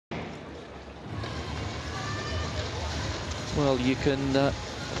Well, you can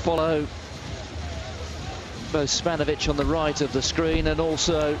follow both Spanovic on the right of the screen and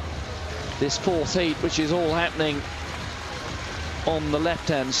also this fourth heat, which is all happening on the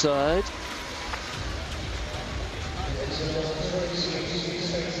left-hand side.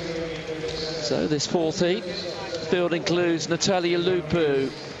 So this fourth heat field includes Natalia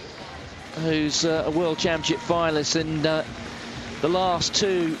Lupu, who's a World Championship finalist in the last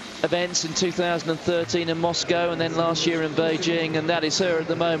two events in 2013 in Moscow and then last year in Beijing, and that is her at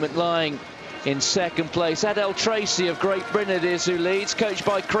the moment lying in second place. Adele Tracy of Great Britain it is who leads, coached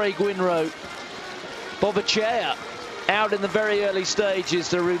by Craig Winrow. Bobachea out in the very early stages,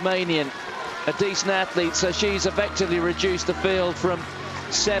 the Romanian, a decent athlete, so she's effectively reduced the field from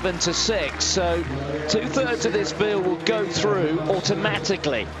 7 to 6. So 2/3 of this field will go through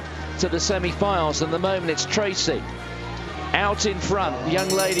automatically to the semi-finals. And at the moment it's Tracy out in front, the young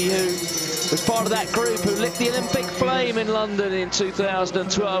lady who was part of that group who lit the Olympic flame in London in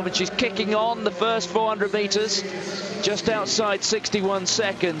 2012, and she's kicking on the first 400 meters just outside 61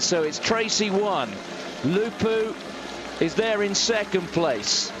 seconds. So it's Tracy 1. Lupu is there in second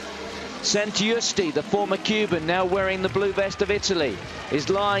place. Santiusti, the former Cuban, now wearing the blue vest of Italy, is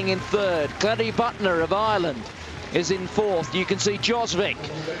lying in third. Clary Butner of Ireland is in fourth. You can see Josvik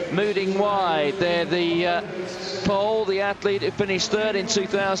moving wide there. The Pole, the athlete who finished third in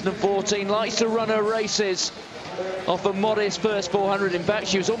 2014, likes to run her races off a modest first 400. In fact,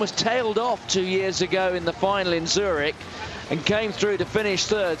 she was almost tailed off 2 years ago in the final in Zurich and came through to finish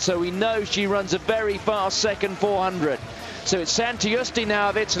third. So we know she runs a very fast second 400. So it's Santiusti now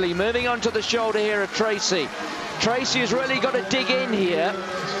of Italy moving onto the shoulder here of Tracy. Tracy has really got to dig in here.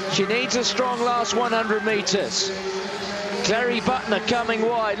 She needs a strong last 100 meters. Clary Butner coming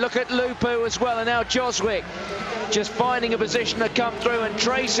wide. Look at Lupu as well, and now Joswick just finding a position to come through, and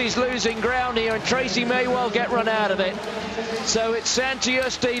Tracy's losing ground here, and Tracy may well get run out of it. So it's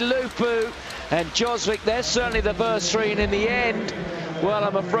Santiusti, Lupu and Joswick. They're certainly the first three, and in the end, well,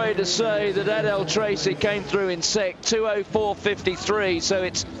 I'm afraid to say that Adele Tracy came through in sec, 2:04.53, so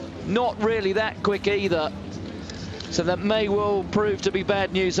it's not really that quick either. So that may well prove to be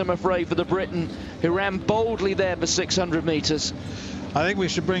bad news, I'm afraid, for the Briton, who ran boldly there for 600 meters. I think we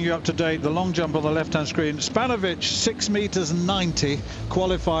should bring you up to date. The long jump on the left-hand screen. Spanovic, 6 meters 90,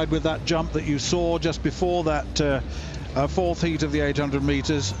 qualified with that jump that you saw just before that fourth heat of the 800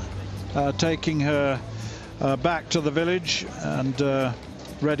 meters, taking her back to the village and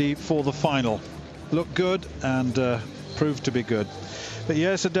ready for the final. Looked good and proved to be good. But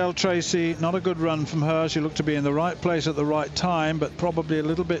yes, Adele Tracy, not a good run from her. She looked to be in the right place at the right time, but probably a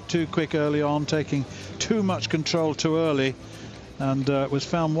little bit too quick early on, taking too much control too early, and was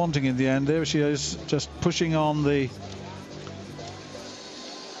found wanting in the end. There she is, just pushing on the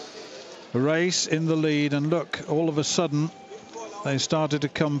race in the lead, and look, all of a sudden they started to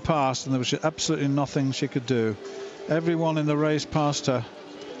come past, and there was absolutely nothing she could do. Everyone in the race passed her,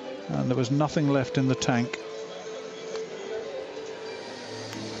 and there was nothing left in the tank.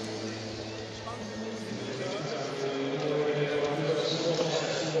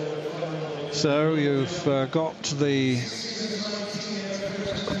 So you've got the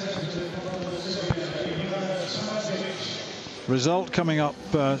result coming up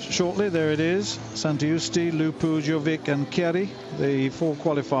shortly. There it is. Santiusti, Lupu, Jovic and Chiari, the 4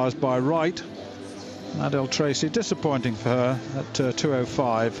 qualifiers by right. Adele Tracy, disappointing for her at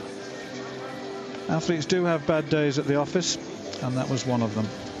 2:05. Athletes do have bad days at the office, and that was one of them.